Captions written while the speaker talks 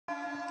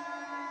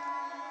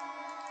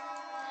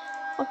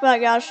Welcome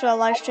back, guys, to our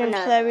live stream.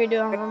 Today we're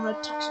doing Wilmer,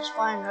 Texas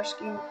Fire and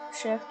Rescue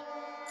shift.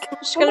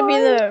 It's gonna be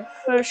the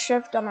first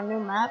shift on a new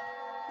map.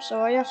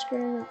 So I have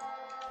screen.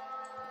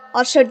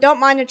 Also, don't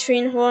mind the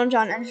train horns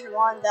on engine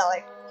 1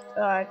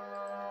 that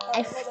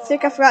I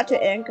think I forgot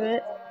to anchor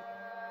it.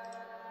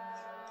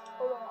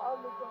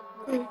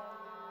 I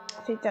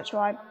think that's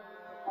why.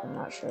 I'm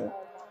not sure.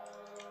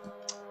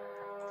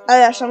 Oh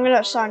yeah, so I'm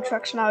gonna assign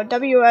trucks now.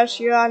 WS,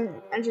 you're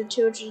on engine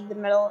 2, which is the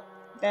middle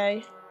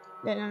bay,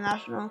 the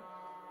international.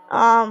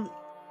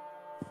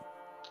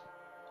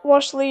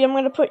 Wesley, I'm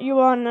gonna put you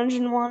on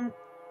engine 1,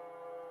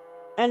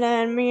 and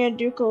then me and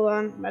Duke will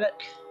on medic.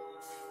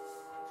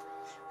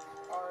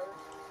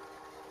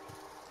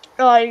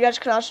 Oh, you guys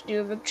could also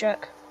do a big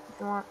check if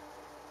you want.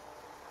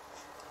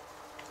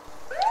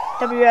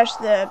 WS,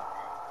 they're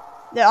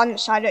on the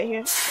side right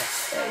here.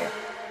 There you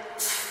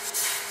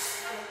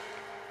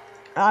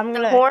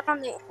go. The horn on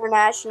the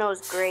international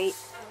is great.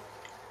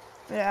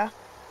 Yeah.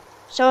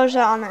 So is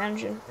that on the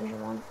engine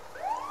 1.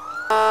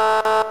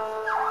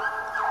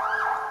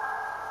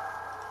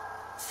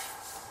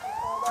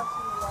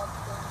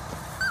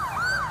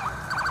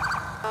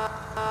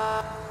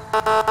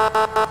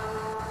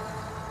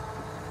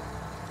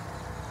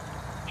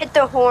 Hit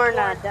the horn,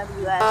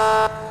 WS.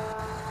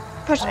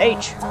 Press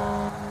H.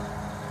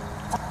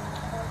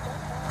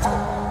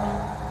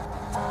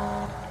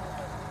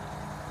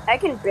 I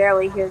can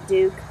barely hear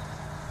Duke.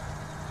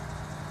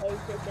 Oh,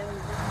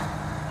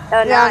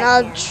 yeah,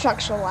 no, the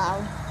truck's so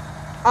loud.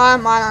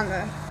 I'm on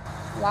the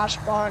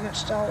last bar and it's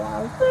still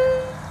loud.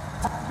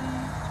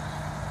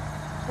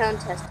 Tone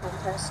test.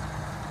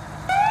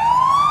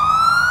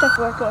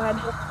 Definitely, go ahead.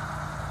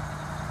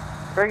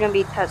 We're gonna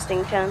be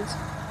testing tones.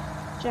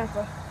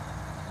 Jennifer.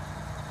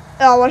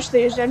 Oh, what's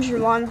these?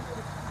 Engine 1.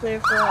 Clear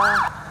for,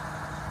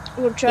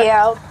 we'll check.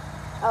 Yeah,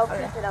 I'll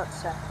keep it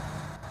outside.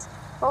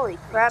 Holy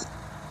crap.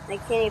 I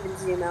can't even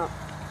zoom out.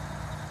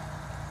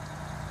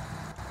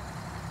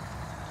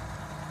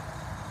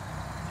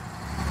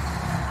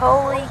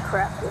 Holy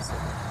crap, listen.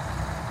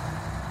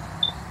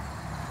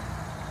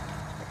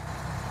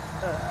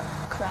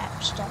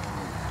 Crap, stuck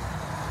on.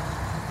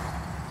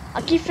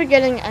 I keep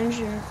forgetting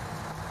engine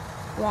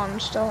 1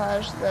 still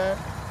has the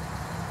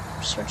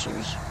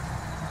switches.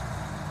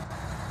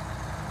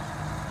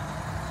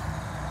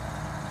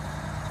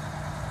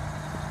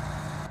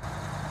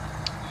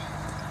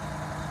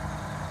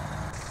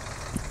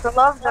 I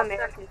love the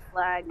American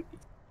flag.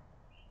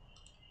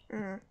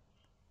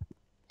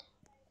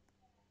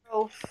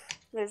 Oh,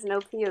 there's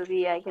no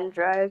POV I can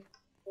drive.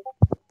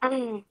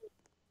 Oh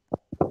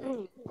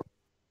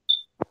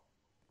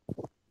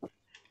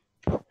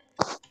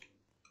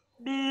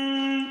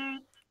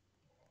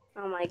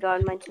my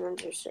god, my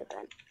tunes are so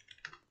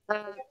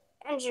bad.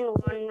 Engine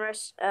 1,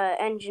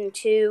 engine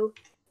 2,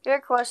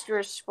 request to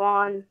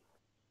respawn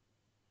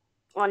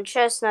on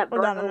Chestnut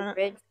Burnell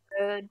Ridge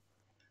Road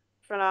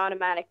for an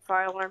automatic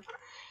fire alarm.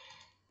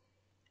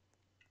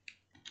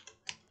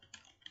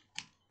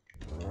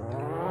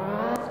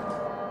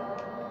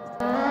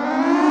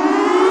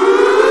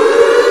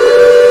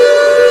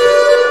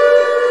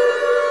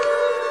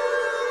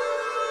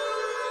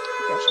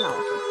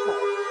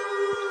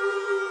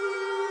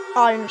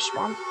 Oh, I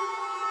respawn.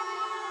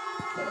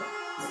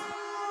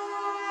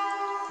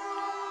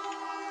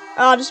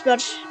 Oh,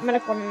 dispatch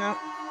medic 1 now.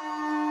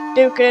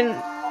 Duke and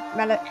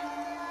medic.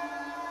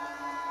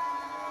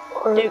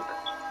 Duke.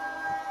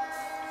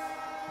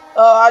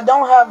 I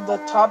don't have the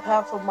top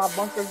half of my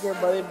bunker gear,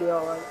 but it'd be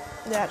alright.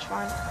 Yeah, it's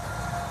fine.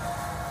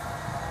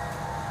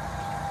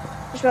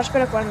 Dispatch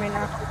medic 1 me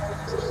now.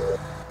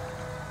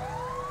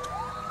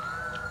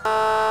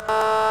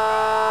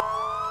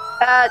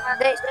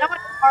 Someone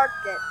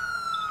parked it.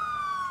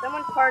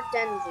 Someone parked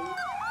engine.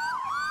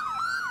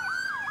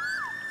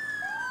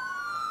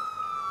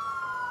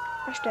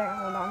 Hashtag,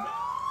 hold on.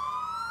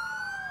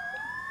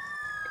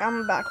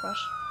 I'm back, Wes.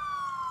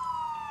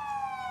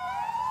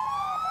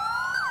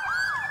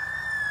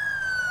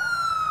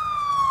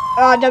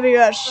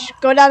 WS,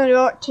 go down the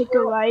road, take a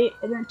right,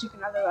 and then take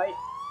another right.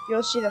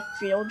 You'll see the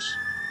fields.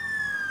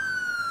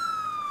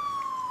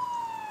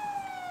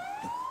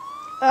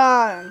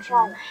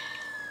 Engine.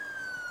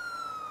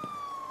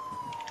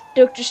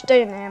 Duke, just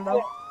stay in the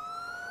ambo.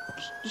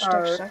 Just take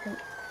a second.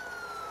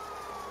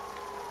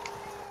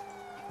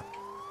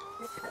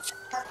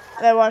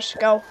 There was,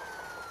 go.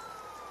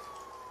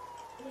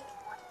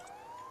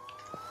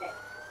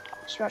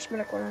 Scratch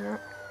medic 1 on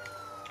that.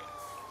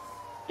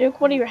 Duke,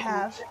 what do you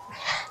have?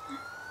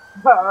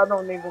 I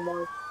don't even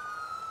know.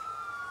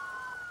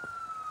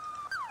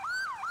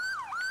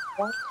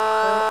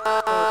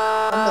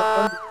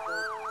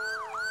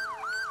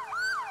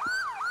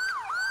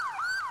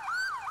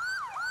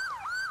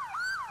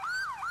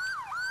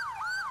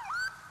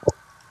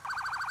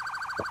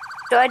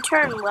 Do I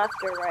turn left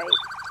or right?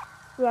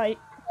 Right.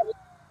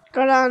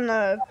 Go down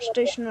the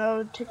station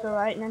road, take a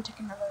right, and then take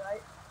another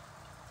right.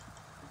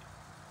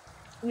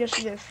 You'll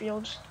see the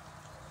fields.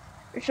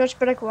 Research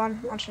medic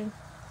 1, watching.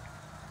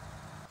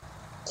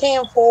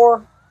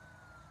 10-4.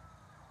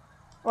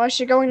 Why is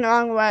she going the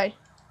wrong way?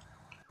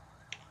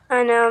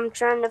 I know, I'm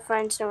trying to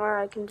find somewhere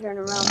I can turn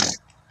around.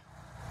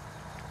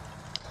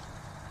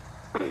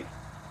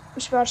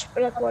 Dispatch,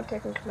 Medic 1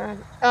 taking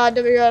command.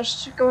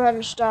 WS, go ahead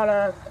and start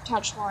a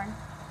attached line.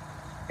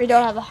 We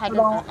don't have a head Hold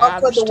in on, that I'll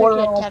nav. cut the Just take water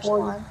the on attached for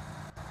you. line.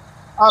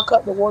 I'll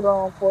cut the water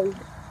on for you.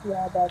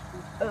 Yeah, I got you.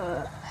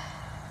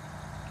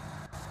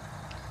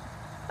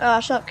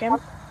 What's up,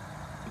 Kim?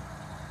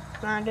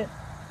 Command it.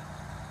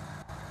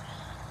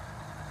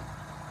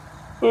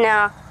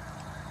 No.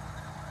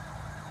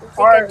 I think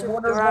I Alright, took the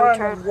water's wrong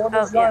turn. running.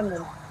 Water's yeah.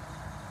 running.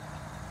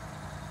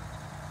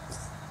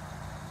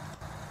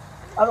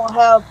 I don't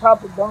have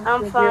proper bunks I'm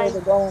in here fine. to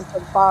go into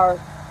the fire.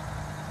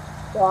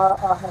 So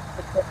I'll have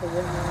to cut the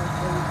water on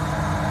for you.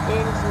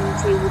 Engine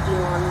 2 will be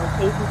on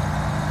location.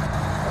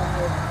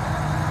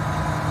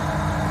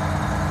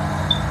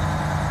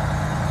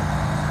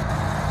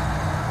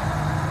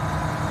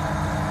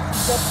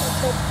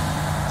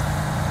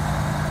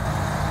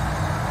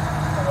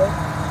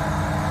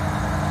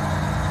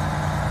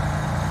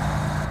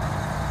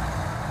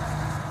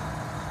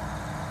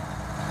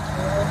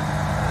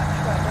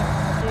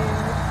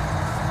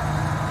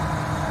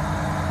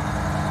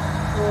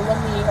 Well, let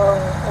me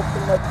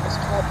open up this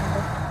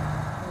cabinet.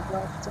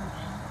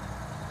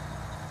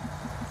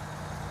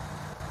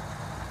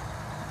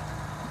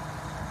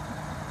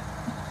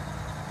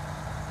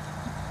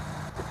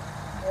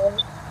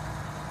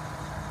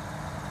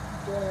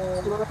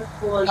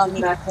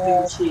 Back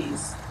to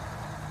cheese.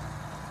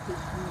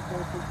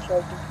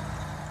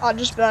 I'll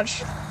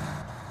dispatch.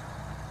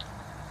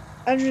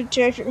 Engine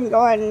 2, if you can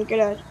go ahead and get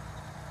a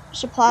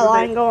supply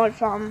line going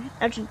from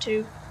engine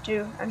 2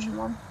 to engine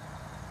 1.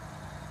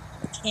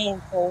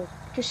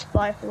 To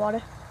supply for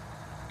water.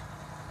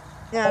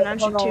 Yeah, and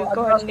engine 2,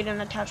 go ahead and get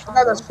an attached line.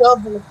 I got a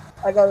shovel.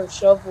 I got a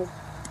shovel.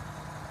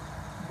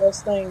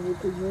 Best thing you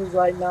could use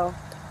right now.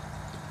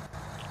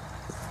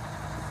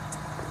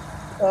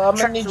 I'm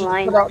gonna need you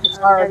to put out the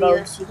fire though.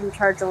 WS, you can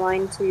charge a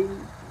line to.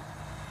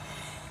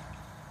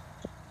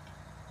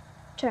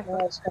 Check. I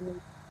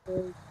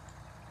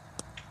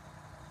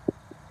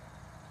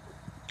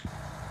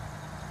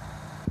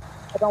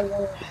don't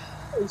want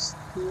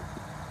to.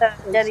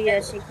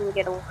 WS, you can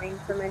get a line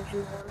from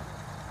engine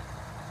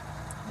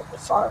 1. The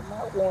fire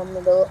might warm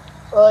it up.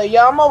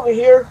 Yeah, I'm over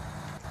here.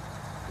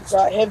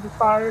 Got heavy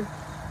fire.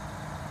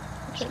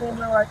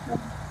 Right now.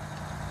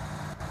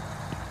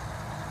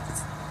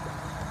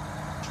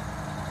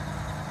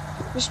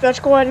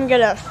 Dispatch, go ahead and get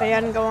a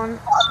fan going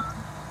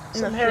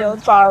in the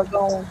field. Fire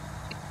going.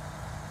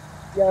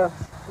 Yeah,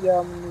 I'm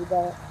gonna need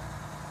that.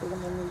 We're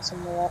gonna need some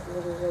of that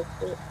water real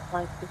quick.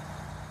 Thank you.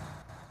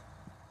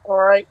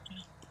 Alright.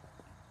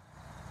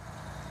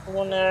 I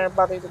want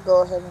everybody to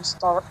go ahead and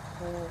start.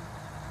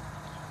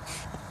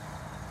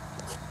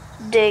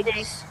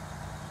 Digs.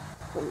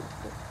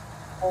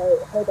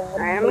 Hold on.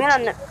 Alright, I'm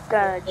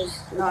gonna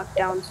just knock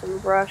down some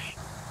brush.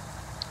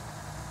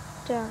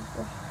 Down.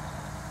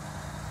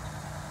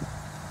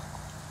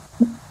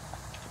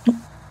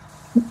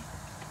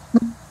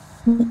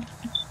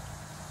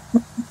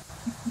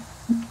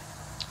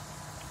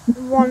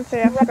 One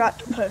thing I forgot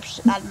to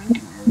post admin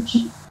commands.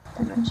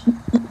 Damn it.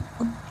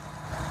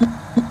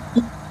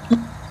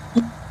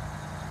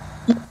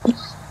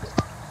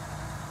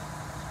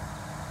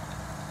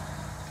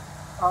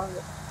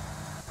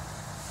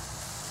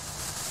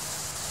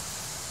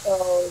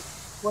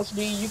 What's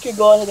B? You can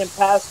go ahead and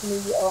pass me,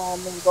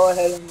 and go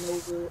ahead and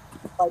move it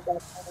like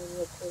that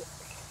real quick.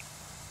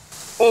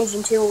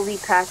 Engine 2 will be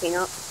packing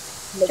up.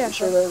 Making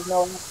sure there's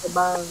no extra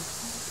burn.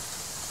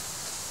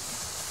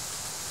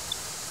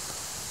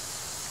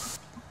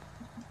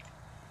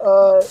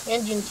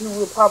 Engine 2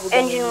 will probably.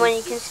 Engine 1,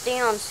 you can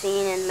stay on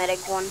scene, and Medic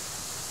 1.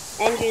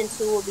 Engine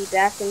 2 will be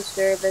back in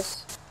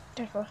service.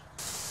 Careful.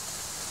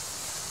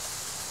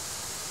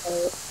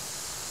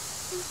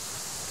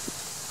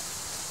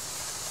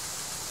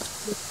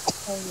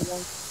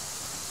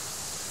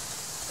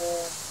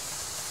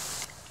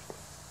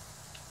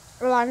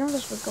 Well, I know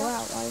this would go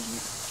out. Why isn't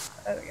it?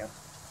 There we go.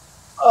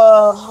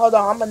 Hold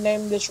on. I'm gonna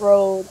name this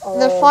road.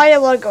 The fire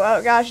will go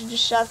out, guys. You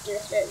just have to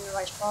hit it in the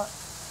right spot.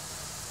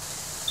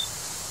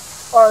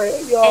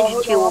 Alright, y'all.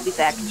 Engine 2 will be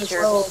back in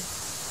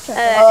service.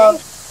 Engine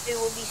 2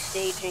 will be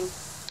staging.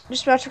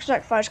 Dispatch looks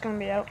like fire's gonna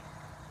be out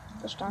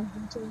this time.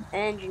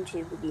 Engine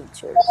 2 will be in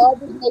service. I'll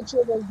just make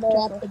sure there's no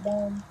after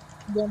burn.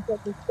 Then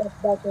put this stuff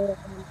back there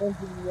and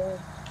engine 1.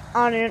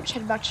 On it, just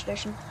head back to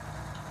station.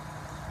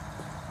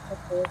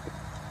 Okay.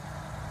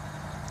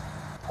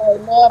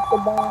 Alright, no after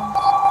burn.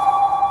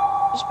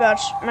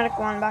 Dispatch, Medic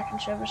 1 back in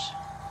service.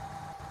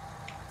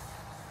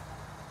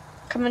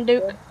 Come in,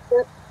 Duke.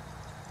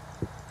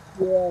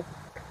 Yeah.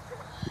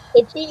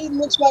 If it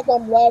looks like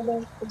I'm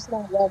lagging, it's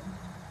not lagging.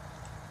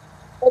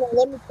 Hold on,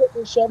 let me put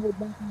this shovel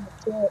back in the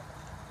truck.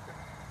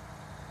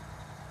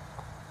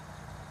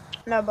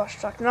 No bus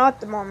truck. Not at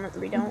the moment,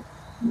 we don't.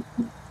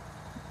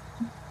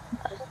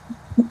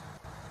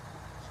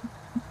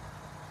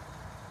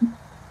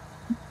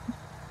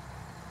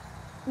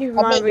 You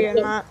mind we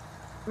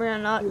are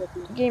not.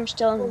 The game's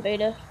still in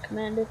beta,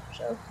 commanded,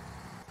 so.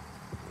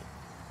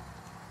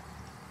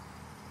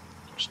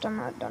 Still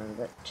not done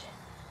with it.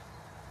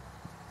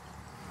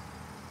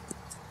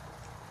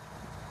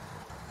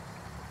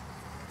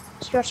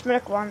 Stretch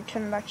medic 1,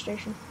 turn back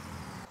station.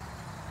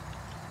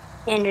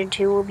 Engine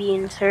 2 will be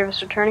in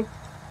service returning.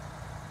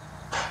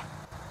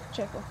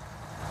 Careful.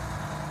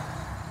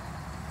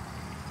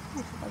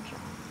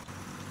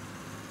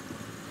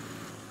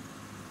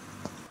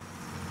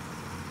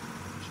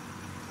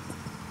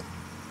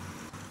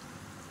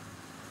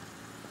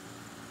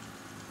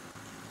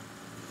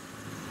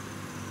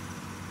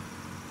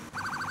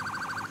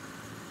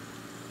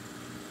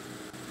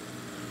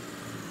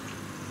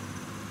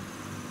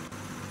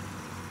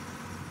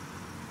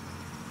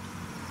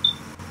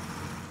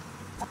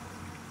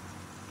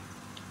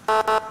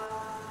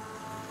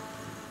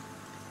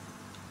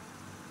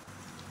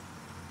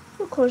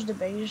 We'll close the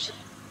bays.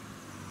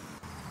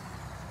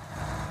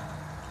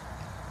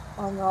 I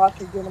don't know, I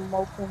could get them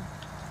open.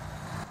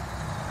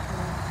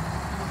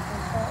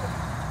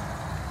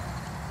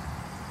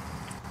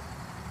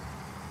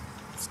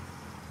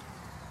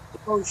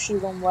 Oh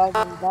shoot, I'm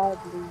lagging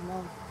badly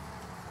now.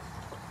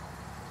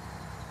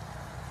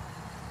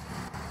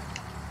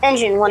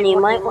 Engine 1, you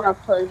might want to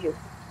close your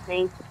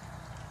thing.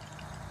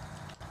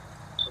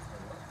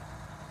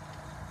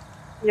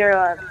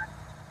 Your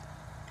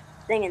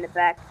thing in the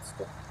back.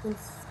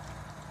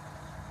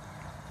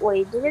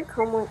 Wait, did it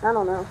come with? I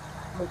don't know.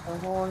 Put the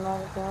horn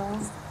on it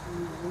down. Easy.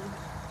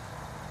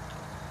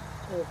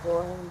 Go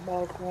ahead and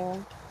back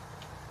down.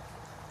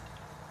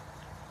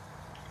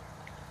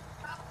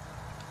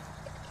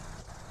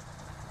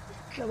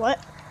 The what?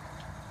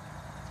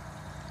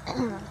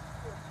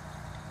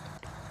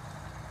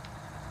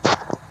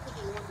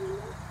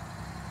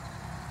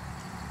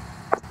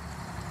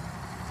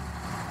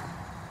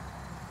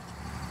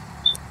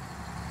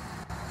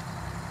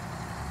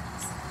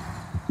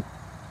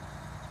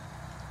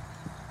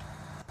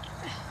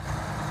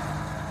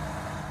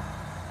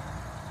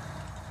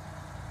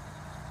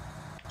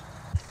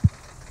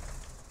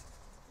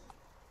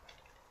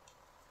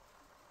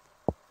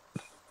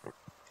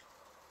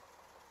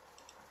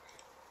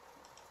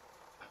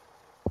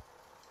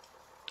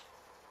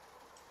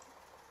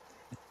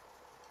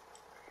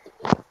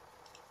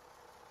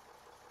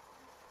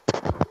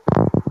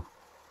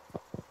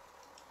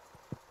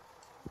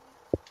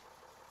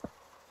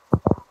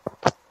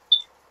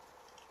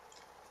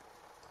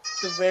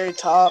 The very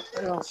top,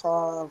 I don't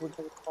follow what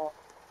they call.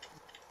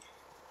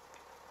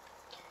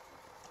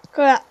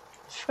 Crap.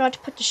 Forgot to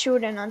put the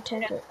shoot in on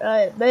tender.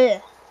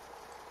 Bleh.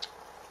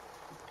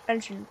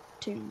 Engine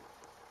 2.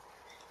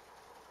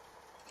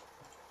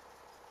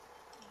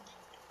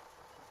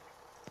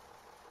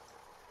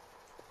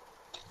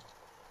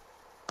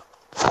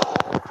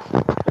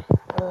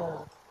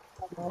 Oh,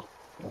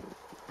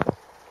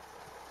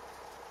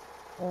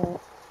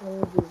 let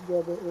me just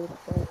get it real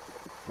quick.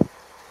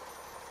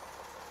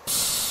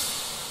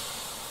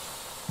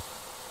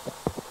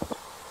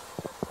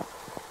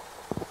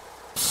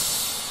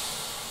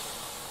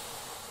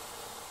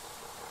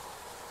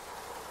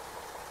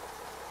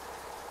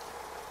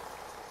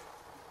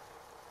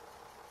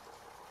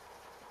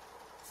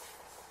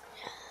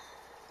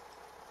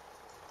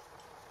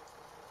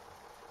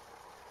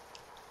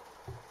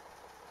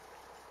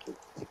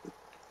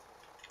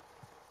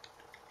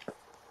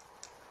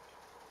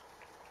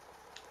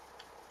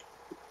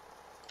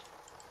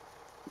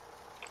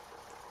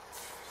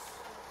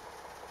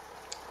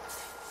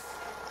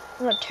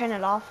 I'm gonna turn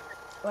it off.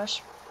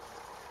 Wes.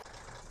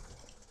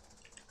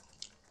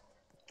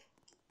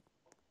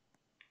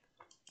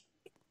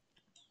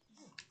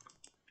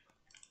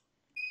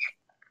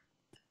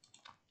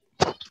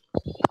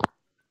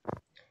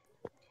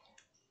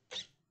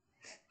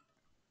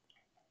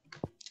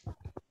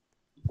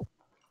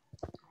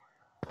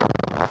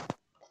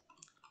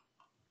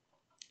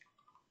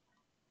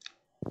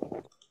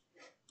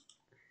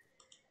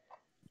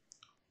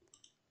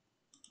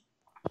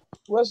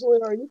 Wesley,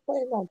 are you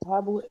playing on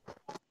tablet?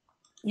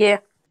 Yeah.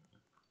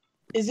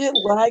 Is it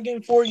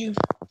lagging for you?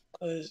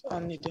 Because I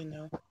need to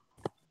know.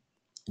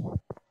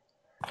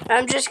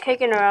 I'm just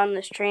kicking around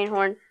this train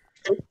horn.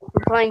 I'm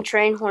playing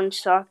train horn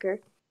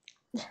soccer.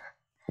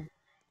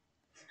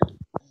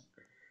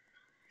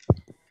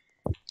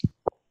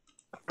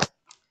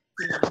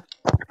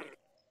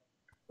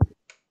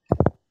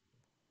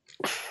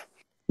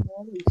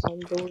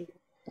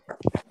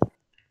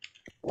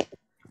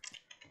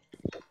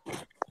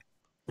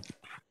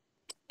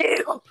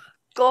 Ew.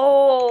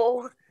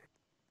 Goal.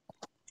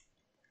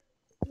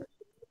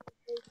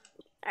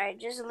 Alright,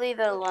 just leave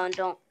it alone.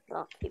 Don't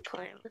keep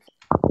playing with it.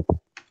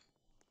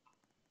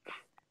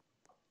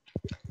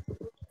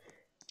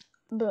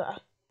 Blah.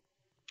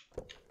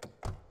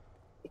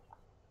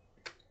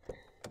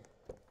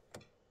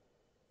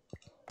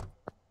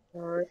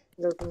 Alright,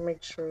 just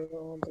make sure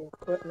all the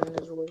equipment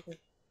is working.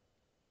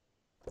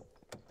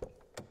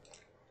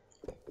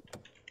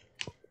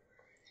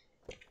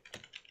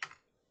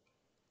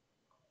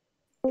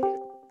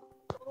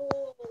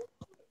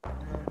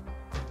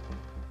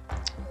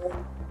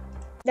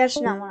 That's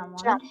not what I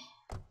wanted.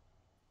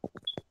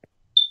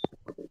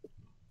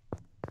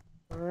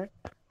 Alright.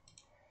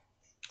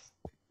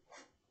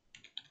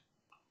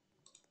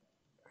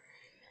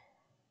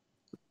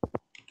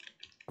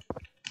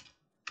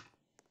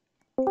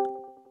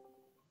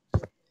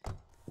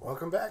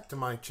 Welcome back to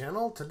my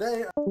channel.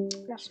 Today,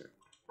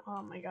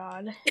 Oh my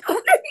god.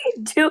 What are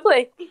you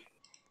doing?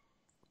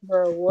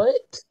 Bro,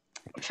 what?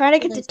 I'm trying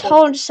to get the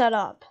tone set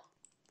up.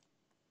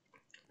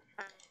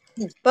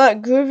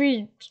 But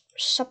Groovy,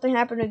 something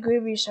happened to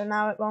Groovy, so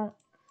now it won't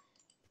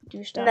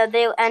do stuff. No,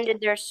 they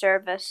ended their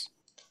service.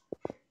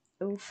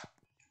 Oof.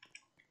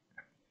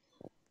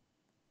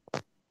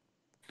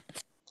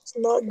 It's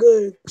not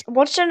good.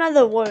 What's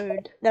another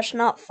word that's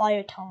not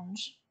fire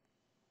tones?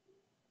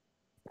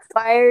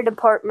 Fire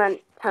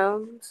department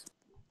tones.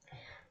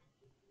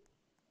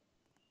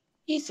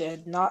 He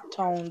said not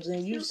tones,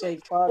 and you say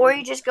fire. Or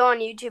you just go on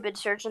YouTube and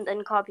search and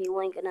then copy a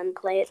link and then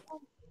play it.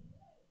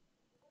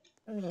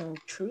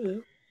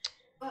 True.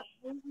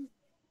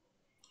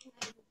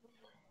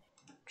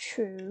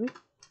 True.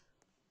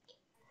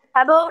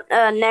 How about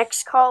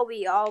next call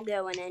we all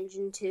go in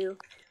Engine 2?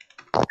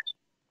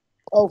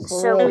 Oh, for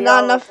So real. There's we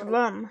not all enough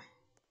room.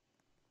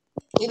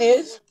 It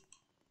is?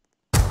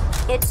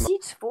 It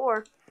seats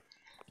 4.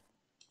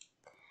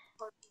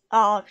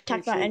 Oh,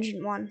 talk about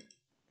Engine 1.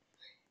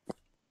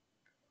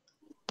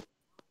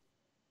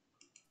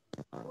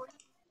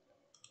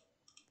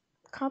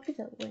 Copy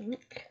the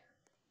link.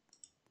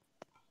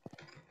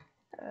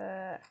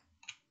 I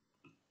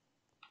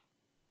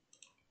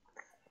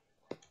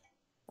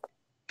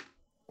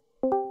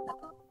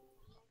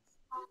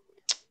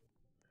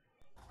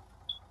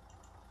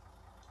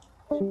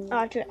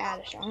have to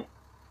add a song.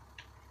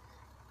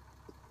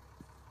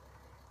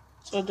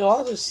 So do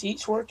all the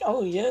seats work?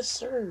 Oh, yes,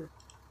 sir.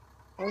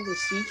 All the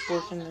seats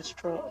work in this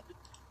truck.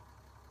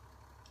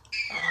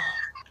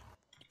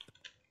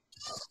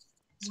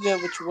 It's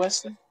good with you,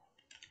 Wesley.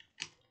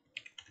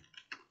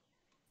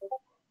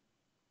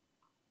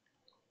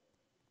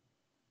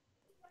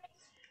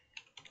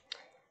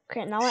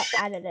 Okay, now I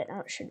added it.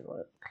 Now it should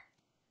work.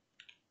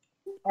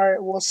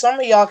 Alright, well, some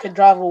of y'all can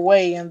drive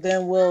away, and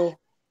then we'll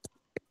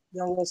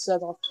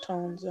set off the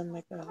tones and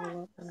make a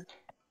whole lot better.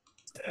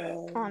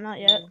 Oh, not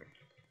yet.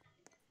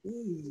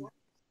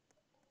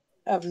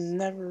 I've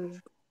never...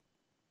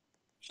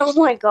 Oh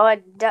my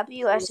god,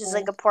 WS is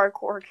like a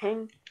parkour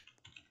king.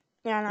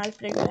 Yeah, no, I was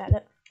pretty good at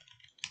it.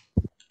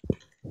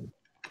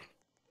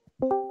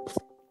 Oh,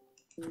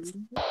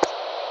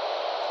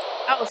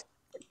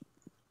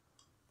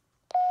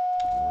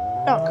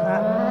 Oh,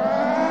 crap.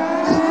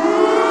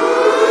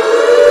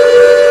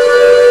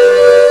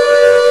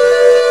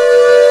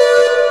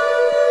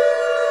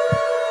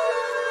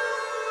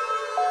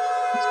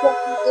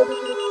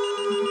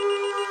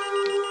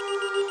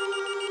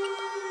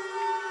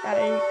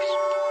 Yikes.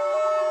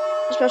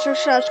 Special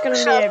shot's gonna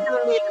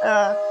be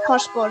a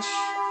possible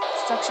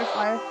structure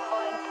fire.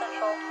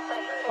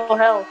 oh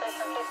hell.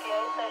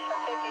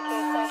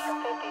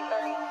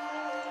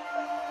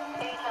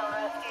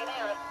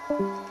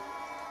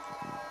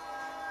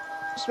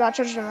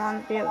 Dispatchers don't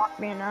want to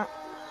be in that.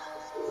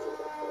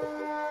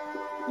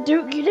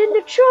 Dude, get in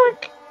the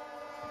truck!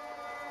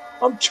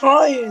 I'm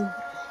trying!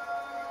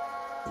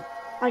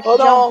 Like, Hold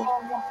jump.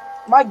 on.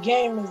 My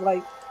game is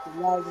like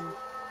lagging.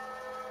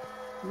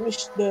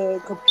 Wish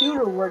the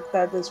computer worked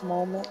at this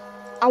moment.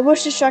 I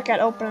wish the truck had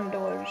open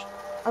doors.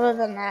 Other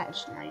than that,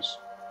 it's nice.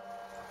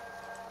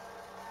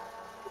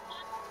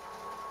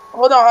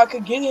 Hold on, I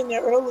could get in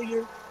there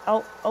earlier.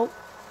 Oh.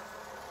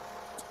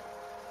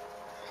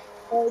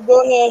 Alright,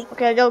 go ahead.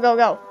 Okay,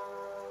 go.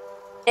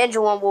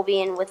 Engine 1 will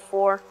be in with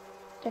 4.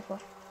 Careful.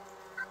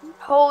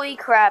 Holy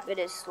crap, it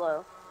is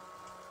slow.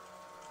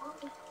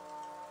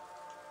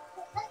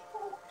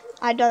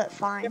 I done it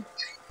fine.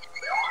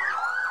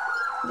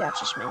 Yeah, it's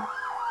just me.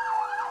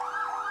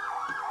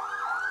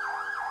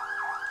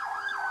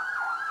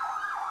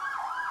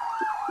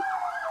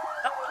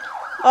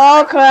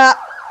 Oh crap!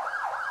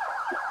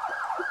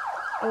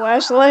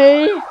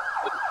 Wesley! It's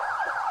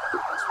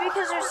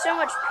because there's so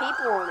much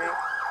people in it.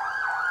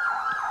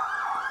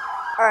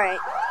 Alright.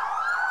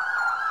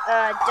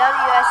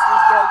 WS, we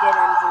go get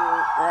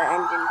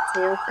engine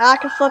 2. I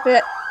can flip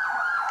it.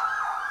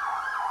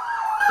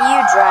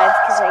 You drive,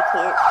 because I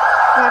can't.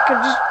 I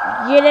could just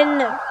get in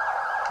the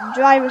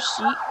driver's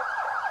seat.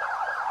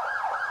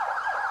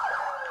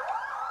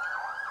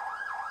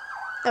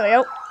 There we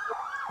go.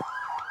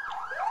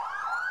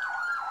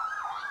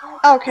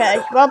 Okay,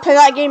 well, play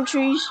that game,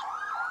 trees.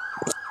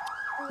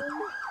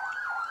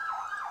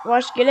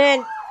 Let's get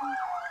in.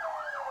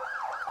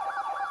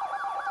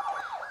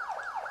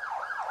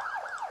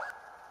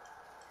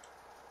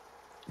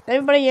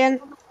 Everybody in.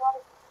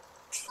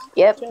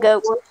 Yep,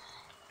 go.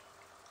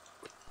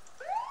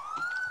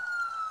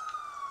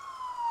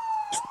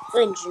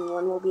 Engine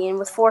 1 will be in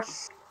with 4.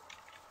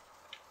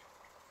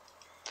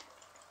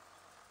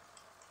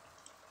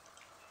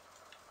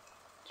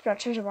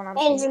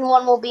 Engine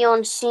 1 will be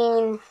on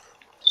scene.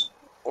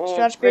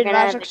 Stretch speed,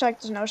 that looks like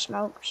there's no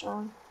smoke,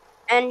 so.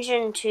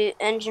 Engine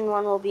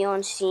 1 will be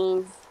on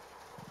scene.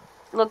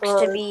 Looks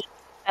to be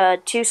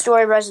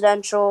 2-story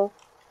residential.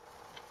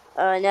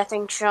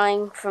 Nothing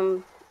showing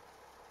from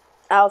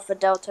Alpha,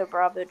 Delta,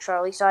 Bravo,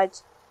 Charlie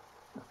sides.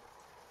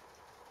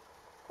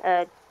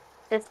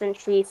 Assistant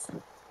Chief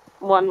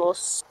 1 will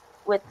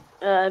with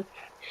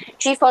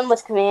Chief 1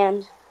 with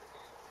command.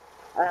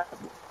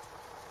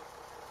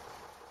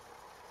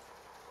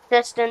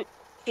 Assistant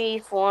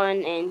Chief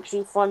 1 and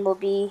Chief 1 will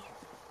be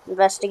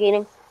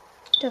investigating.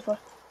 10-4.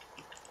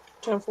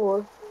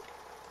 10-4.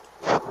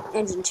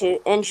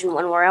 Engine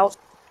 1, we're out.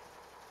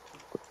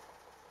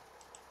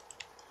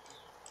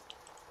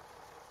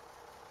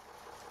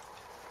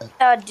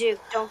 Duke,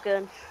 don't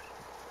go.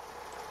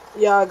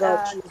 Yeah, I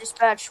got you.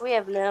 Dispatch, we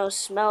have no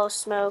smell of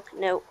smoke,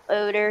 no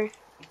odor.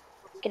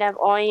 We can have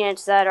all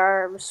units that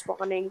are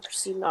responding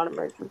proceed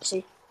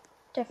non-emergency.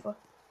 10-4.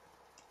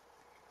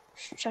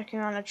 Checking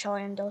on the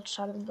Charlie and Dutch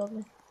side of the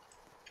building.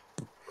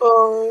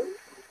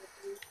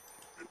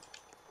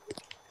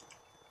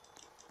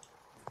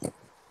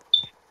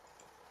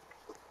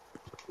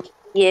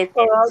 Yeah,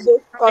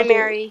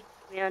 primary,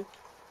 man.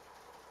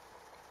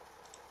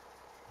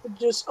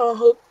 Just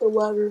unhook the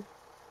ladder.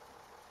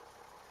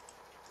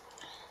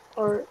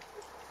 Or,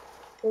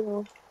 you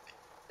know.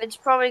 It's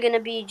probably gonna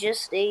be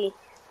just a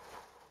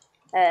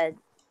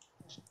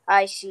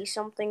I see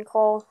something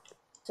call.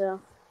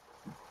 So.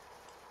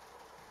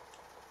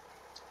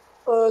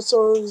 Are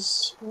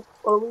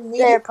we meeting?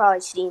 They're probably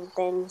seeing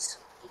things.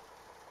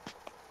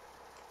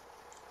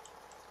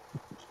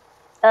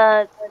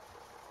 I'm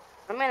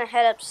gonna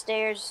head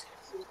upstairs.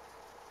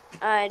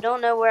 I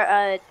don't know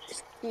where.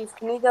 Steve,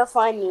 can you go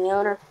find the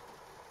owner?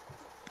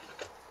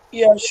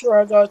 Yeah, sure,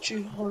 I got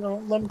you. Hold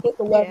on, let me put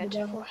the ladder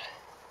down. 10-4.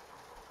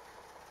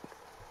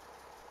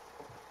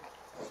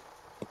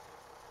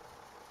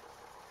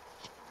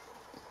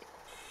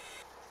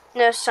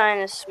 No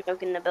sign of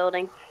smoke in the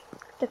building.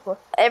 10-4.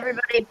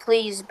 Everybody,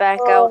 please back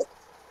out.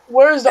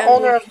 Where is the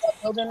owner of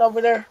that building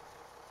over there?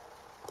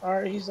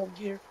 Alright, he's over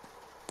here.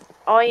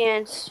 All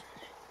units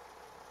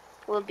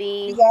will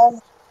be He's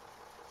on.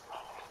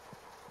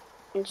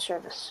 in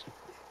service.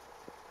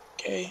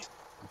 Okay.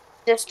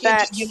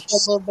 Dispatch. Can you just give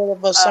me a little bit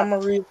of a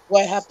summary of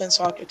what happened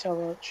so I could tell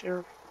the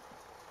sheriff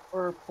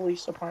or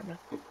police department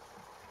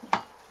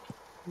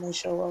when they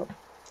show up?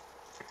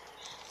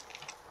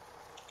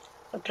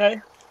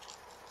 Okay.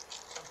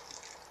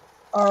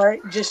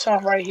 Alright, just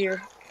on right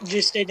here.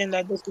 Just stating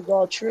that this is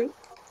all true.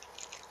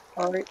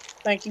 Alright,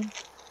 thank you.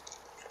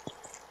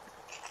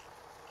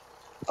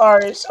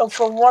 Alright, so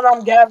from what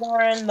I'm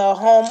gathering, the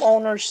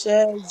homeowner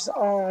says,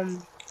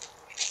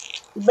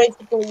 he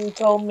basically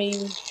told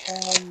me,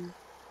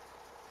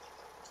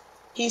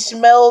 he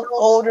smelled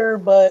odor,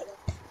 but,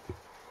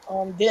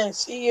 didn't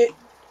see it.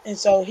 And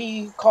so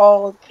he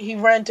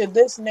ran to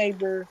this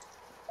neighbor,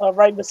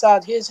 right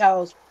beside his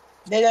house.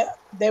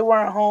 They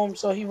weren't home,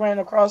 so he ran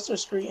across the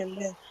street and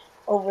then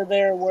over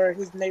there where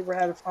his neighbor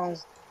had a phone.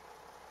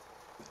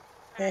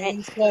 And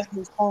he said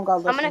his phone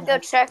got left. I'm gonna go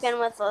check in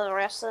with the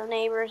rest of the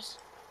neighbors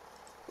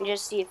and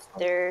just see if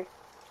they're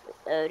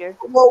odor.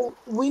 Well,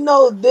 we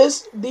know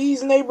these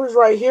neighbors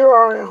right here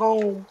aren't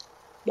home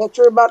that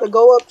you're about to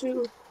go up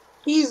to.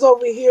 He's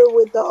over here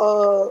with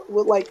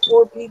with like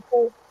 4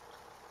 people,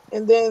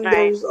 and then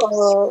there's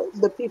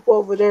the people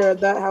over there at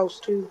that house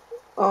too.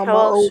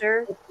 Hello,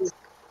 sir.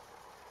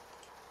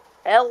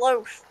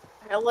 Hello,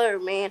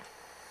 man.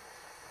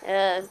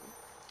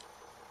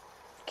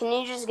 Can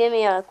you just give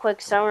me a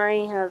quick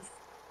summary of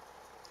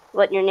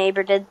what your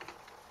neighbor did?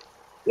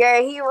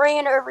 Yeah, he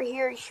ran over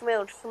here. He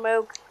smelled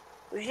smoke.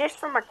 It was just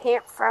from a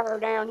campfire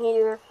down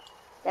here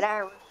that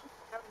I was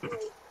some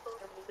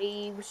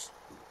leaves.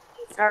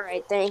 All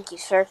right, thank you,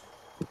 sir.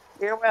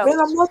 You're welcome.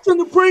 Man, I'm not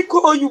trying to prank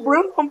call you,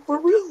 bro. I'm for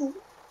real.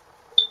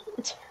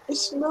 I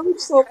smell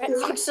something. It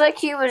looks like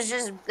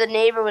the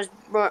neighbor was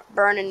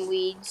burning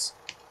weeds.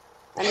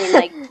 I mean,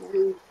 like,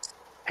 weeds.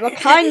 What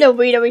kind of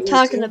weed are we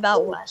talking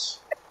about, Wes?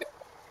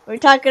 Are we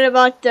talking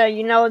about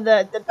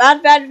the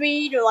bad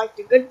weed, or like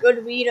the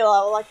good weed,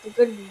 or like the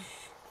good weed?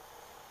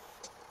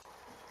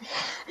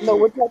 No,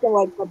 we're talking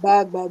like the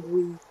bad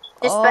weed.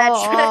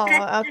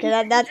 Dispatch. Okay,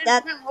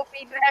 that. We'll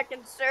be back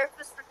in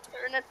service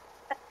returning.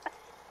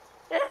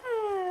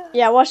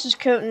 Yeah, Wes is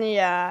currently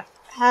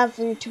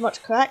having too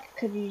much crack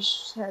because he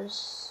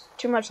has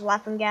too much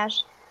laughing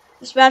gas.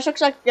 Dispatch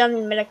looks like you're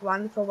on medic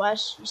 1 for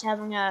Wes. He's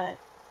having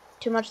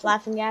too much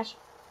laughing gas.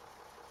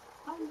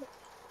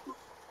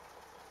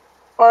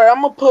 Alright,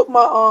 I'm gonna put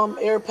my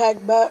air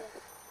pack back.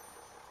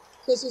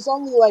 Cause it's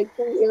only like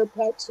 3 air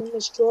packs in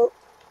this truck.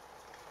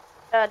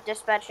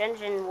 Dispatch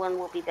engine 1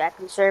 will be back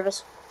in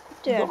service.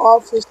 Dude. The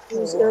office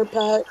is air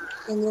pack,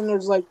 and then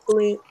there's like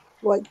 2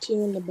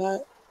 in the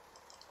back.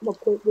 I'm gonna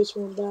put this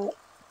one back.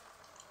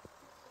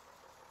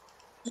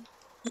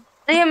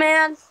 See you,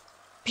 man.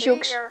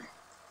 Pukes.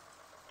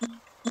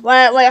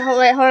 Wait, hold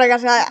on,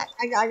 guys.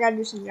 I gotta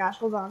do some gas.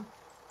 Hold on.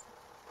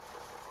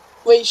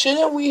 Wait,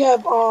 shouldn't we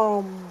have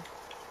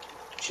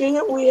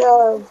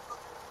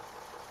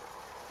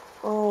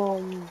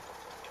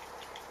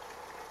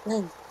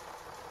man,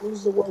 what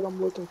is the word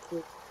I'm looking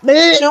for?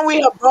 Shouldn't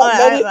we have brought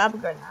medic? I'm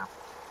good now.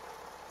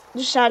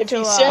 Just had to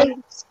he said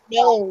he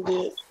smelled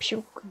it,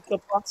 puke. you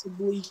could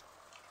possibly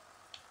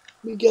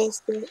guess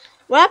that.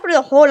 What happened to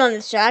the horn on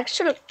this jack?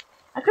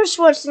 I could have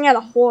sworn this thing had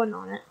a horn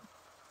on it.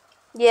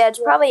 Yeah, it's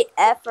probably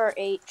F or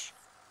H.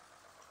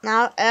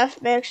 Now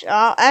F makes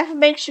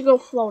you go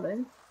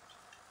floating.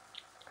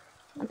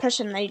 I'm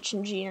pressing H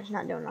and G and it's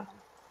not doing nothing.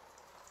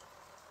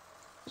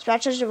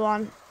 Dispatchers to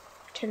 1,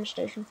 10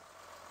 station.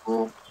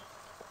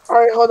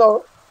 Alright, hold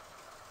on.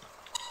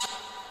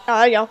 Oh,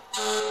 there you go.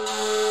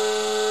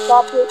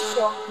 Stop it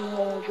so I can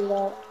get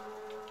out.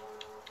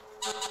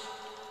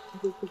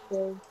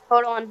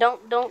 Hold on,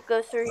 don't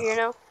go through here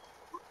now.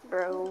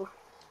 Bro.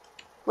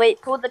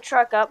 Wait, pull the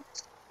truck up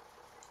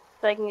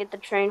so I can get the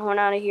train horn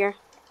out of here.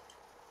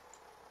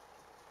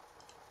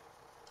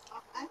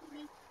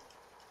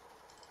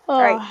 Oh.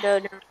 Alright, go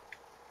now.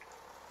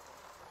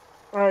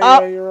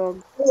 Alright, yeah, you're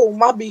on. Oh,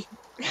 my B.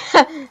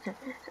 I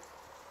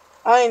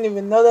didn't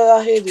even know that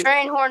I hit it.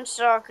 Train horn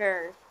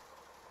soccer.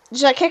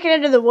 Just like kick it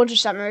into the woods or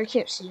something, or you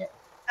can't see it.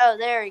 Oh,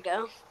 there we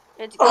go.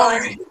 It's going.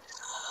 Right.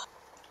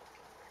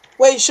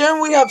 Wait,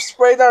 shouldn't we have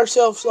sprayed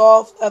ourselves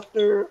off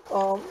after,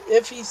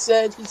 if he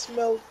said he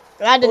smelled?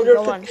 I didn't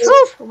go on.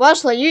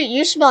 Wesley,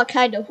 you smell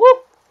kind of.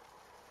 Whoop.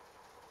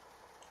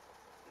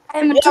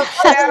 I'm Yeah,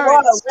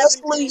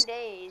 that's why. 17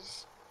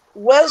 days.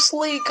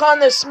 Wesley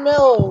kind of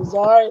smells,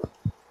 alright?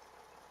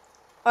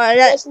 Alright,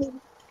 Wesley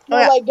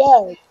smells like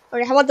that.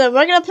 Okay, how about that?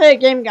 We're gonna play a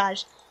game,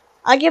 guys.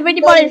 I give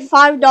anybody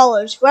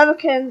 $5. Whoever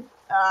can,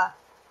 the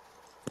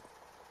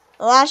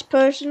last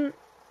person.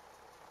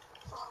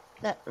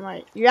 That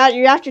right. You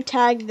have to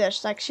tag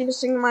this. Like, see this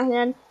thing in my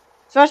hand?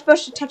 First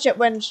person to touch it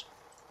wins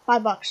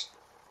 $5.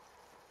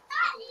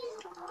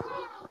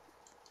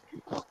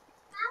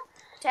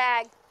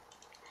 Tag.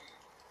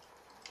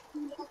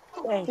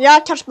 Yeah,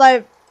 touched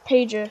my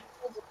pager.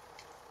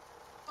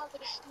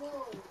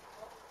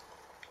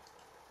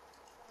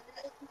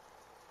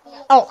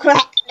 Oh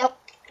crap! Nope.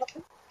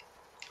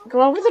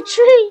 Go over the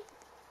tree.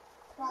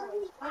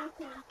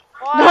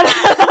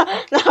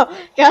 No,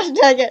 gosh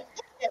dang it.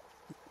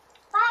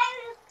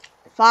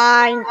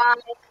 Fine.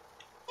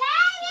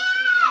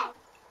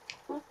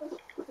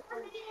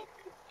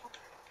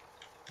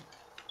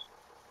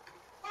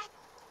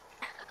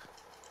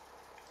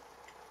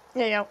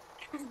 There you go.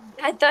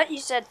 I thought you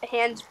said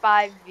hands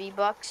 5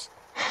 V-Bucks.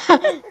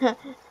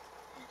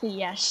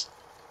 Yes.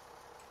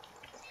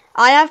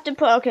 I have to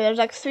put, okay, there's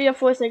like 3 or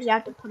 4 things I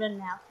have to put in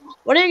now.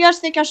 What do you guys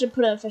think I should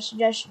put in for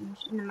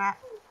suggestions in the map?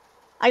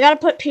 I gotta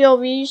put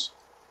POVs.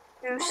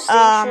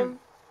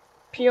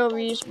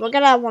 POVs. We're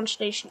gonna have 1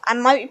 station. I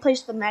might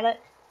replace the medic.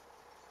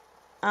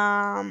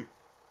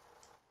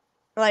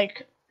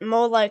 Like,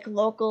 more like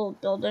local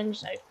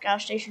buildings, like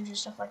gas stations and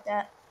stuff like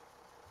that.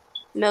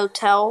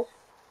 Motel.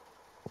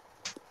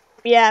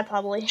 Yeah,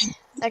 probably.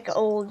 Like an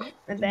old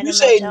abandoned You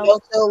say motel.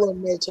 motel or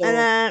motel? And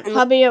then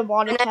probably a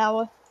water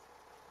tower.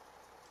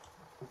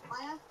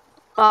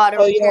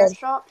 Repair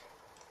shop.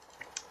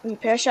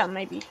 Repair shop,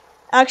 maybe.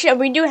 Actually,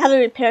 we do have a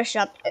repair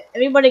shop.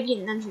 Everybody get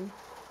an engine.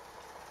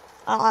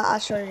 I'll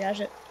show you guys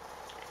it.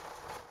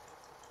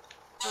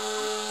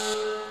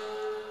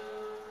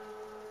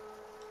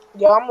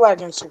 Yeah, I'm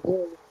lagging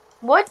support.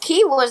 What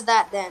key was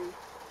that then?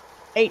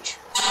 H.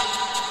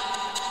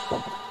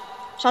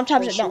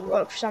 Sometimes it don't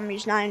work for some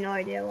reason. I have no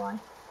idea why.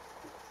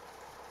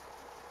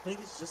 I think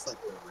it's just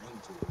like the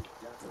range of it.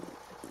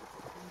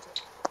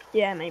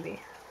 Yeah,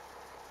 maybe.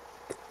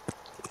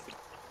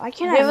 Why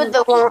can't I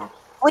move?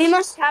 We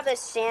must have a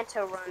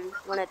Santa run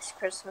when it's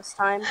Christmas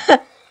time.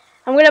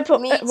 I'm gonna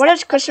put when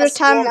it's Christmas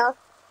time. I'm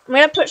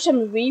gonna put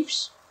some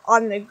wreaths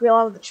on the grill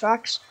of the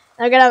trucks.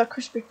 And I'm gonna have a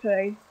Christmas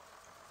parade.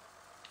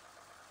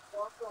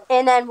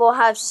 And then we'll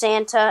have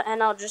Santa,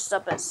 and I'll just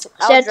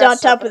Santa on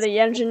top of the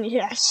engine.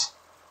 Yes.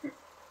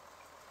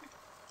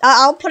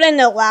 I'll put in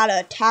a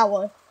ladder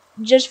tower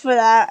just for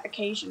that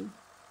occasion.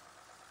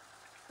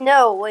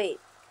 No, wait.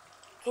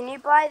 Can you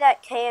buy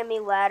that KME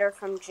ladder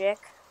from Jick?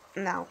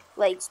 No.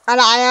 Like, And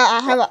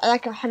I have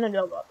like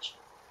 $100.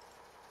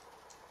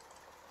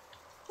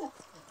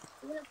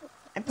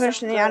 And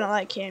personally, I don't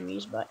like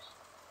KMEs, but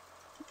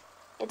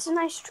it's a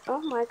nice. Oh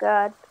my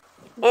god.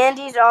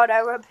 Andy's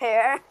auto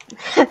repair.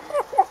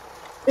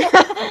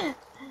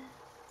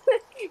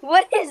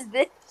 What is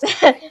this?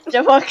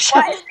 The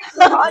workshop. Why is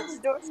the garage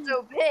door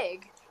so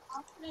big?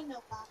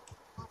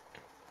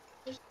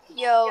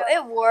 Yo,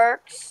 it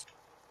works.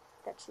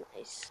 That's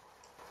nice.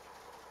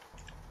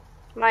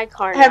 My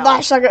car now.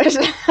 Headlight suckers.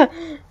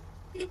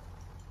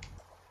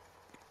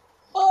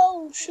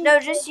 Oh shoot! No,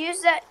 just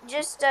use that.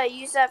 Just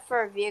use that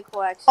for a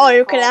vehicle accident. Oh,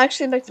 you can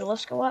actually make the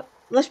list go up.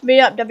 Lift me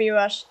up,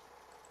 WS.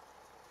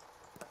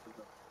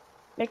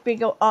 Make me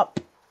go up.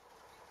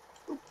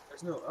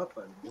 There's no up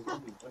button. There's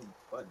only one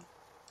button.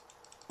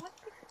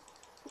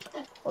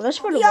 Well,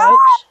 this one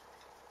works.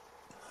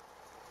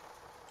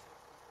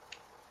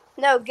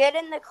 No, get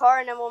in the car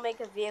and then we'll make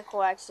a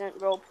vehicle accident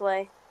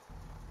roleplay.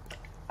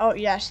 Oh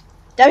yes.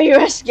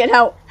 WS, get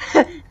out.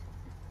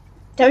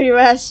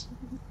 WS.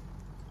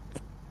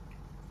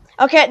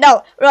 Okay,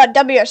 no, right,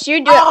 WS,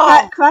 you do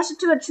it. Crash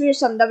into a tree or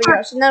something,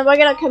 WS, and then we're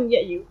gonna come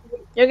get you.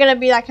 You're gonna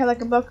be like, have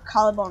like a broken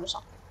collarbone or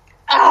something.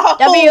 Ow!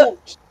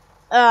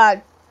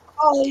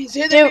 Oh, he's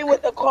hitting me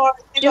with the car.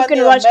 Duke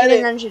and Rush, get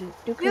an engine.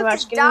 Duke and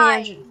Rush, get in the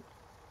engine.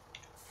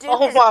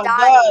 Oh my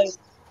god.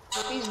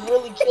 He's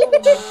really killing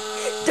me.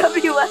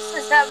 WS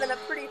is having a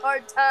pretty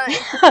hard time.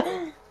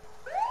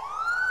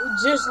 He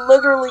just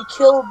literally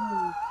killed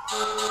me.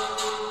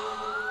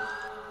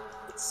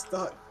 It's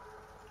stuck.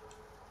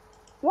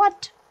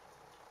 What?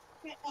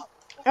 Alright,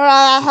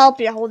 I'll help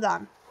you. Hold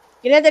on.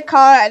 Get in the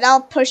car and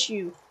I'll push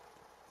you.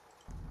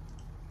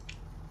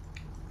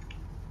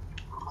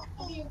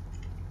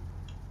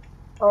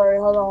 Alright,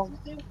 hold on.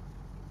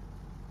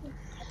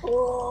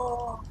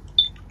 Oh,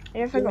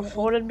 If I could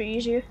fold, it'd be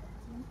easier.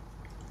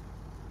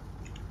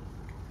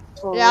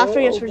 Yeah, I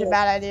think this was a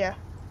bad idea.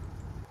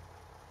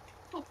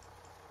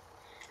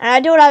 And I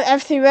do it on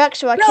F3X,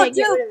 so I No, can't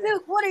Duke, get rid of it.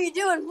 Duke, what are you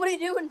doing? What are you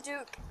doing,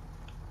 Duke?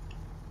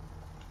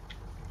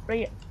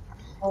 Bring it.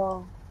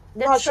 I'm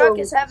The not truck sure.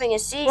 is having a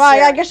seizure.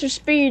 Right, I guess with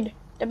speed.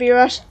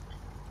 WS.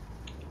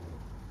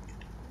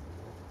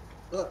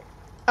 Look.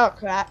 Oh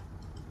crap.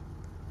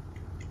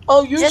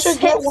 Oh, you Just should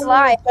get hit one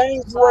slide. of the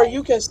things Slide. where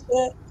you can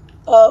stand.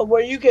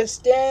 Where you can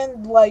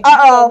stand like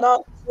Uh-oh.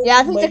 not. Yeah,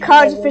 I think but, the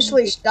car's where you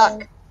officially can stuck.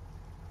 stand.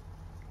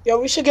 Yeah,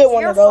 we should get It's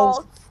one your of those.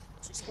 fault.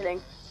 Just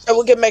kidding. So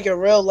we can make it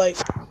real, like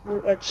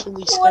we're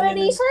actually What did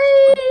standing. he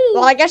say?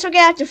 Well, I guess we're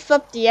gonna have to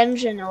flip the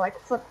engine or like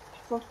flip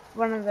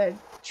one of the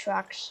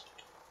trucks.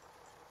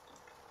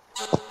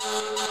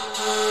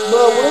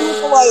 Bro,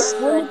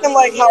 we're looking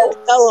like how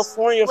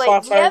California Wait, do you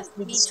have firefighters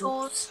would do.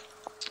 V-tools?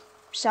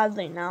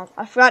 Sadly, no.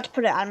 I forgot to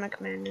put an admin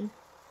command in.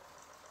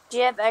 Do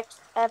you have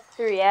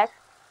F3X?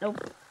 Nope.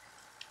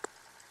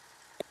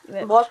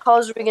 But, What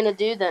calls are we gonna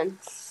do then?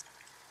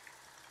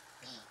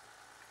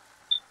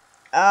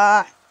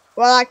 well,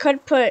 I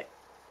could put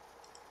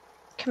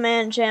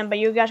commands in, but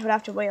you guys would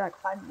have to wait like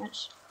 5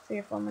 minutes, 3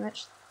 or 4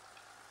 minutes.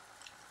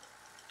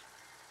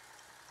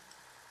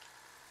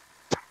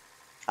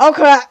 Oh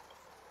crap!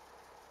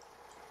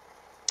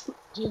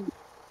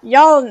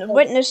 Y'all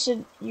witnessed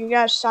it. You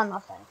guys saw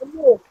nothing.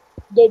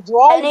 The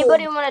driver.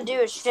 Anybody want to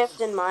do a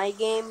shift in my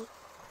game?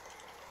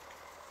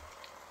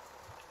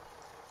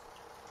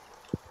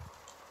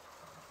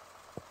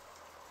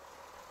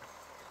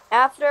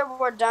 After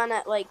we're done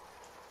at like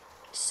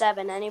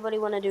 7, anybody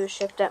want to do a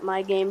shift at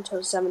my game till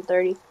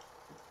 7:30?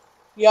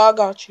 Yeah, I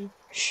got you.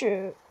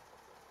 Shoot.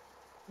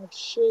 I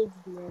should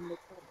be on the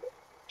cover.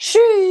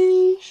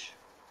 Sheesh.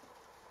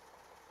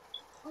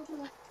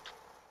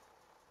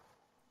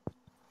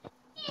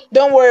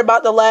 Don't worry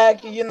about the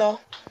lag, you know.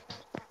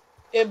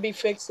 It'll be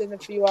fixed in a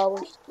few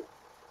hours.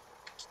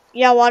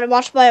 Yeah,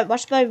 watch my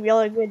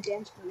really good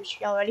dance moves.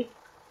 Y'all ready?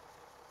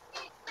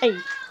 Hey,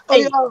 Oh,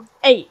 hey, yeah.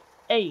 hey,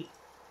 hey.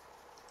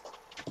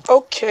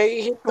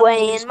 Okay. hit the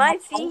Weighing moves my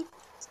now. feet,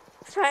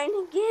 trying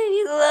to give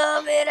you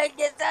love and I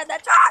get on the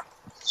top.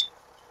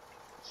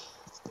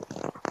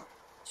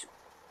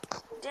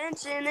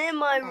 Dancing in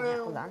my Hold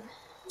room, on.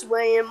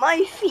 swaying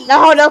my feet.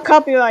 No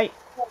copyright.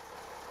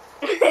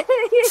 Oh, you're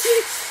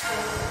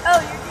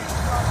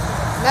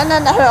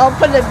doing No.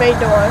 Open the bay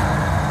door.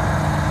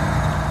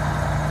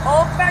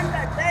 Open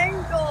the dang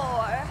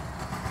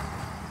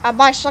door.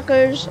 Bye,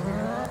 suckers.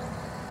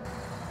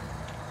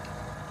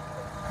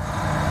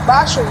 But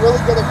I should really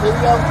get a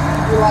video.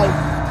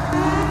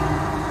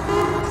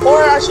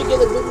 Or I should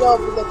get a video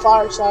of the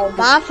fire siren.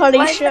 Bye,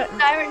 Felicia.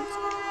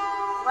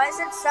 Why is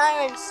that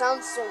siren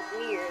sound so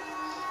weird?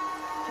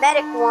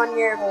 Medic 1,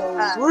 your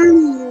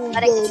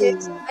Medic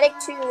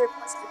 2, your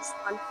requested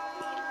response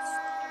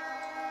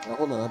Now,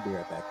 hold on, I'll be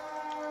right back.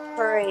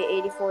 for a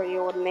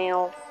 84-year-old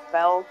male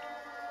fell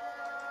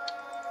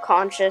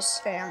conscious.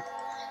 Damn.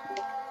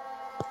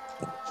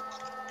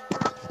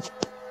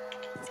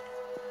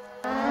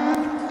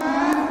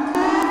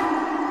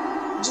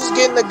 Just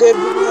getting a good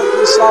video of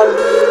the siren.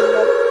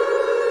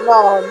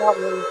 No, not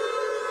really.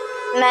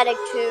 Medic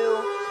 2,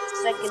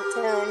 second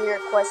turn, your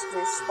requested to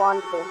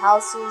respond to their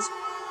houses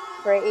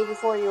for an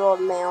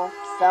 84-year-old male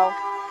fell.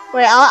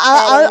 Wait,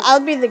 I'll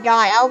be the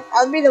guy.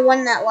 I'll be the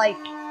one that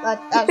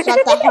that's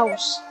at the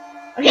house.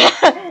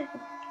 Okay.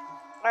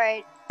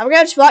 Alright. I'm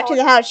gonna swat to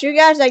the house. You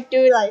guys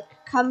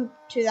come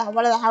to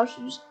one of the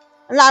houses.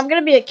 I'm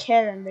gonna be a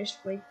Karen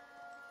basically.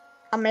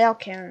 A male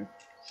Karen.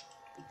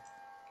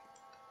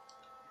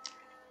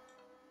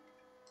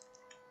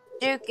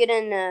 Duke, get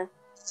in the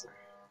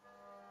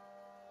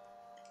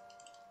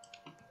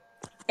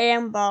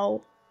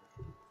Ambo.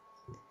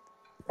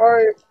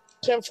 Alright,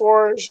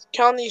 10-4.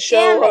 County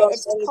show. Damn it,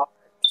 it's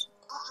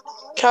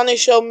County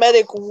show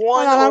medic 1.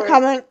 Hold on, I'm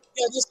coming.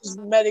 Yeah, this is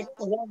medic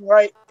 1,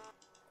 right?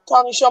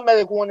 County show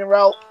medic 1 en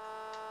route.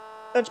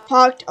 It's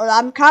parked. Oh,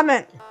 I'm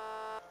coming.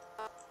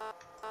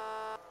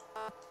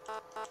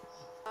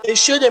 It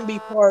shouldn't be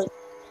parked.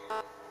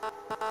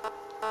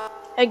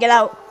 Hey, get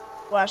out,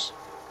 Wes.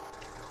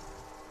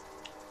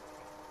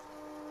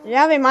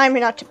 Yeah, remind me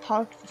not to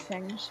park the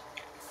things.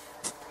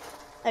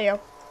 There you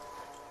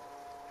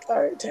go.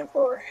 Alright,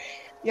 10-4.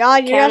 Yeah,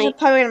 you guys are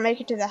probably gonna make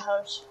it to the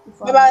house.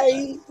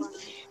 Bye-bye.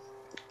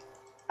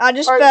 I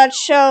just about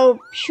show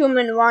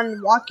human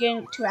 1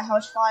 walking to a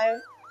house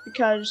fire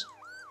because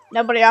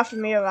nobody offered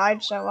me a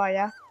ride, so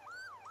yeah.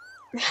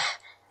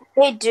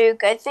 Hey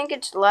Duke, I think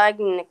it's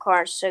lagging the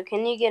car, so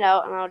can you get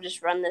out and I'll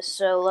just run this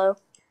solo?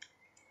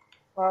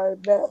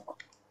 Alright, bet.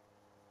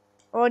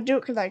 Or do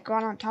it because I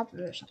got on top of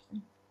it or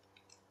something.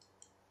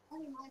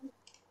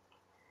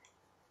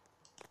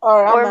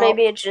 Alright, Or I'm out.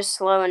 maybe it's just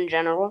slow in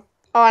general.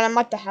 Oh, and I'm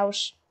at the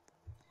house.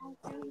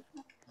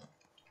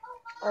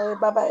 Alright,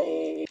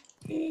 bye-bye.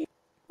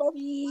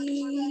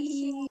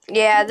 Bye-bye.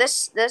 Yeah,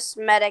 this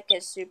medic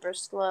is super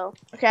slow.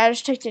 Okay, I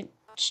just take an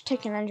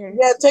engine.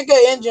 Yeah, take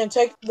an engine.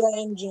 Take the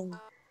engine.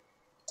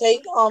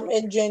 Take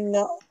engine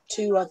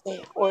 2, I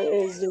think, or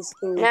is this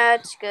 3? No,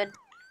 it's good.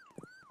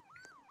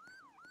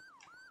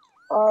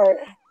 Alright.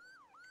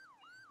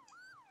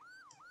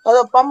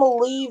 Hold up, I'm gonna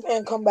leave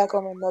and come back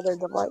on another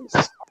device.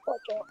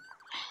 Watch out.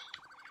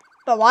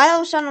 But why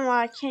all of a sudden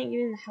I can't get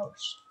in the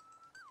house?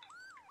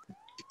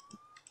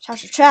 This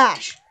house is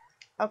trash.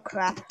 Oh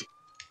crap.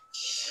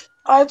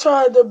 I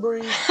tried to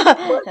breathe,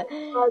 but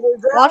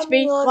Watch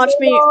me.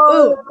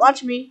 Ooh,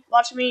 watch me.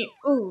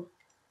 Ooh.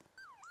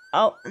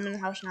 Oh, I'm in the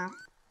house now.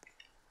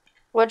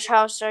 Which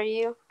house are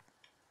you?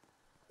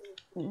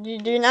 Do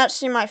you not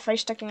see my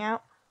face sticking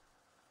out?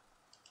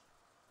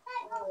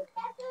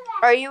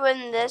 Are you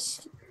in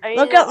this? Are you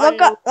Look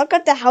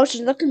at the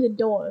houses. Look at the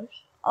doors.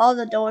 All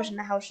the doors in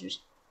the houses.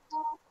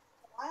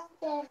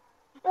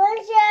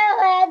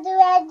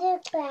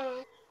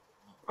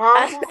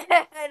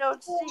 I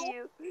don't see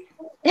you.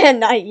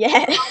 Not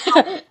yet.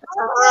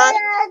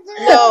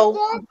 No,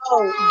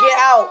 get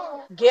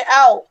out. Get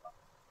out.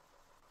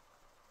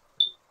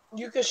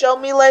 You can show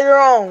me later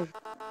on.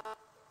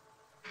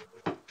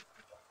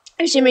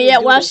 You see me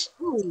yet, Wes?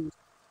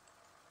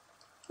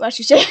 Wes,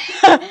 you see?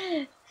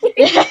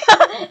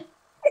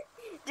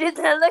 Dude,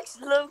 that looks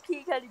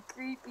low-key kind of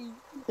creepy.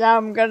 Yeah,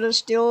 I'm gonna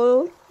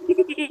steal.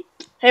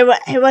 Hey,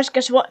 Wes,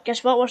 guess what?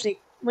 Guess what,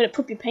 Wesley? I'm gonna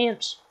poop your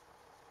pants.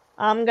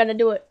 I'm gonna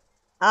do it.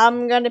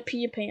 I'm gonna pee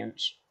your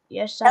pants.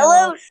 Yes, I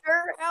Hello, will.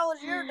 sir. How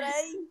was your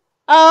day?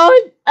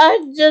 Oh,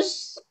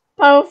 just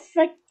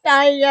perfect.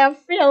 I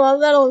feel a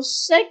little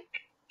sick.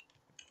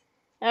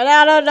 And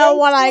I don't know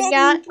what I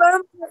got. You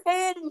bumped your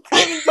head and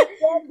couldn't get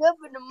back up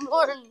in the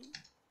morning.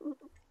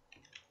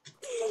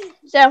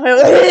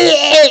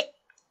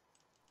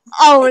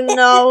 Oh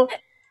no.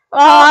 Oh,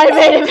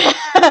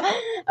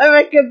 I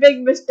make a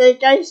big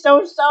mistake. I'm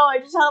so sorry.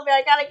 Just help me.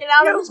 I gotta get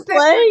out of this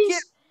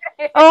place.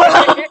 Oh.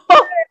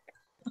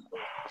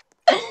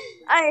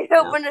 I ain't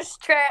open this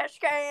trash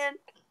can.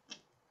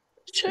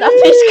 Now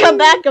please come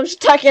back. I'm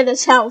stuck in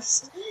this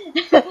house.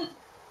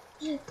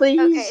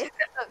 Please.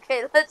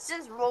 Okay, let's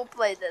just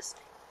roleplay this.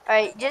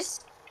 Alright,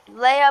 just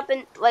lay up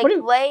and,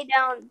 lay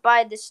down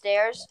by the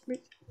stairs.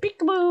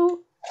 Peekaboo.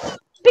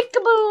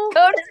 Peekaboo.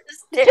 Go to the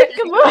stairs.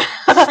 Peekaboo.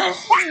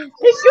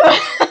 Peekaboo.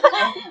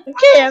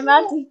 Okay, I'm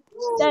at the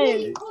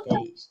stairs.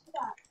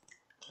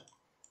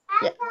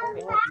 Yeah.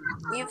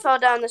 You fell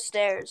down the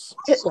stairs.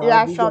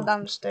 Yeah, I fell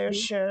down the stairs,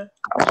 sure.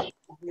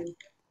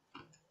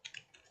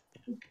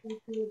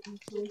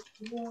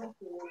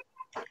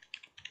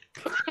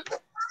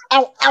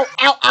 Ow, ow,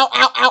 ow, ow,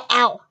 ow, ow,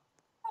 ow.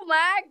 Oh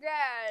my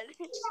god.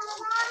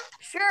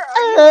 Sure,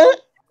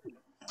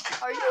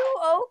 are you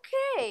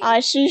okay? I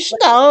see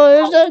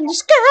stars in the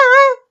sky.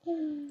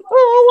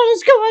 Oh, what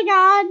is going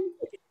on?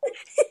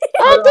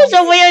 Oh, there's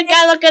a weird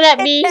guy looking at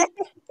me.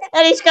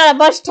 And he's got a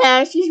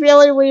mustache. He's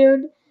really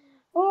weird.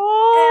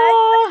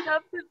 Oh.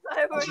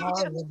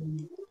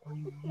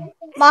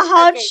 My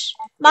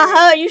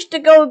heart used to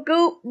go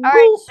goop, goop,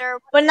 right, sir,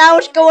 but now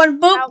it's going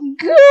boop,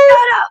 goop.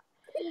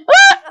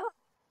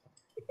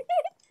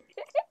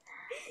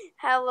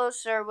 Hello,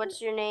 sir.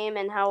 What's your name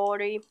and how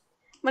old are you?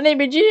 My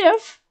name is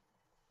Jeff.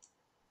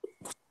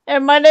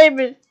 And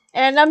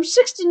I'm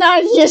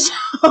 69 years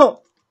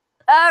old.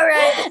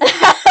 Alright.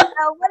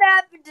 Now, what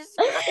happened to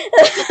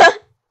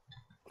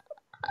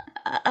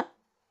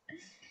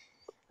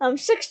I'm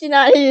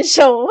 69 years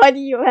old. Why do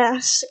you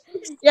ask?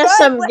 Yes,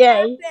 I'm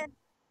gay.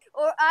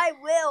 Or I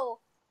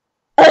will.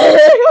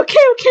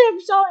 Okay,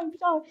 I'm sorry.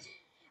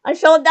 I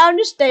fell down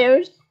the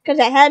stairs because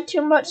I had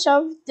too much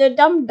of the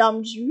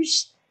dum-dum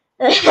juice.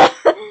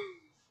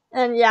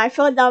 And yeah, I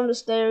fell down the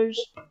stairs.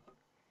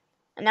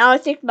 And now I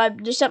think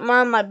there's something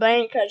wrong with my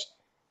brain because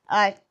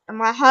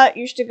my heart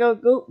used to go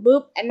goop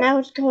boop, and now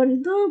it's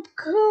going boop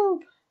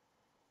goop.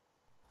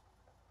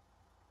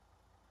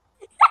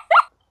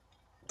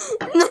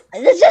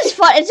 Is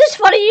this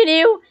funny you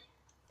do?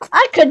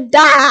 I could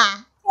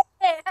die.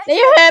 Do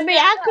you hear me?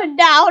 I could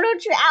die. Oh,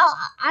 don't you?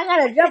 I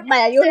gotta jump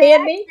man. You hear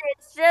me?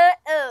 Shut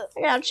up.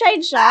 I got a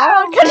chainsaw.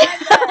 Oh my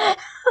God.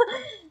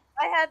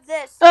 I have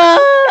this.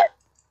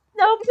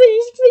 No,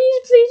 please,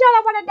 I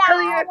don't want to die.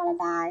 I don't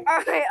want to die.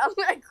 Alright, I'm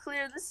gonna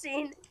clear the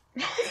scene.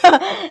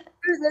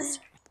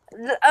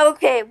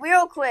 Okay,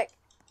 real quick.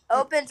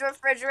 Opens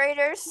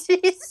refrigerator,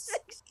 sees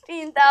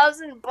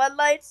 16,000 Bud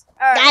Lights.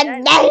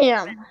 Right, God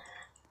damn.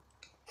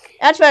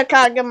 That's what I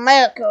call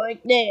America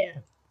right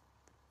there.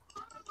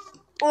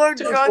 Or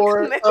drunk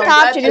America.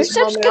 Top to do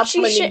some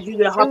sketchy shit.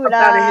 Dude, I hope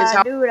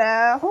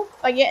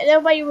I get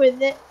nobody with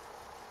it.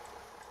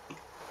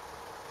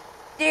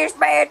 This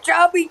bitch,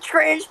 I'll be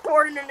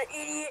transporting an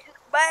idiot in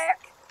the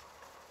back.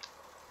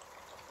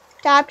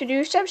 Time to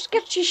do some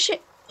sketchy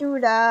shit. Do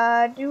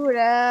da, do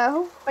da.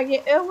 Hope I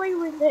get away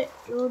with it.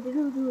 Do do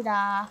do do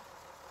da.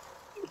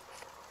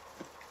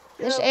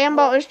 This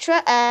ambo is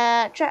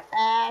trash.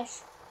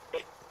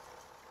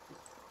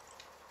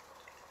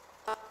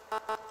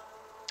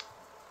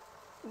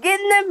 Get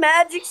in the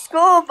magic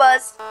school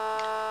bus.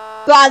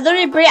 Bro, I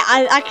literally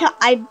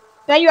I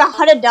bet you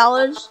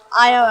 $100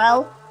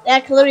 IRL that I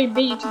can literally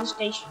beat you to the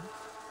station.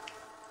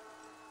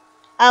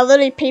 I'll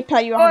literally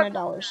PayPal you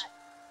 $100.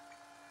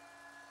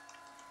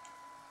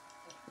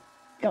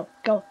 Go,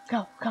 go,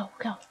 go, go,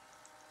 go.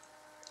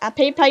 I'll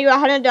PayPal you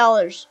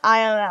 $100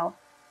 IRL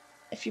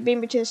if you beat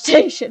me to the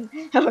station.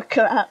 Oh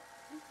crap.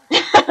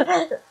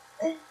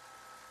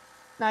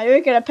 Now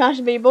you're gonna pass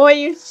me, boy.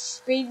 You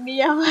speed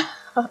me out.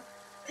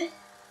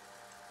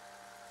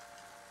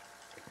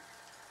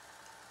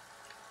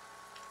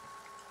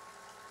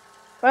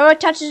 Whoever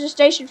touches the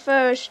station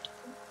first.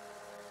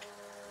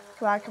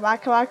 Come on, come on,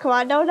 come on, come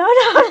on. No, no,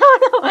 no,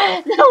 no,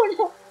 no, no,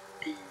 no.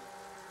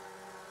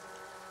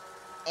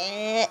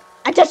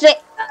 I touched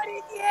it.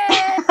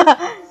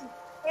 Yeah.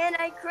 And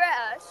I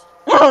crashed.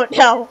 Oh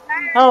no.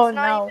 Oh It's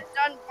not no. even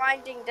done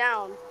winding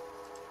down.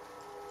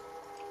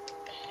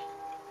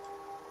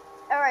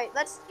 Alright,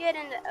 let's get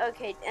into...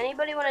 Okay,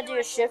 anybody want to do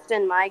a shift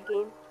in my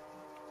game?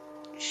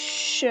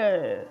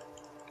 Sure.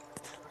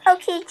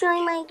 Okay,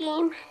 join my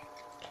game.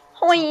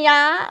 Oh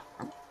yeah.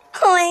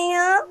 Oh,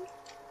 yeah.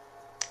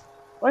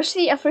 What's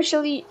the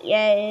officially?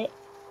 Yeah.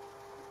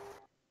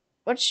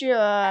 What's your?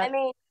 I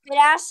mean, it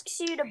asks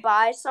you to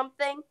buy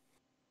something,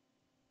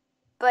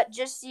 but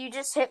you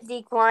just hit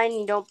decline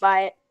and you don't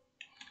buy it.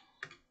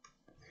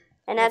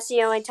 And that's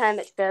the only time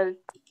it goes.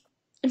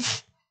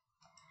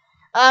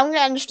 I'm gonna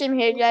end the stream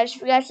here, guys.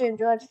 If you guys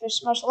enjoyed, please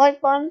smash the like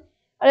button.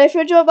 And if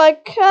you enjoyed my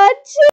content.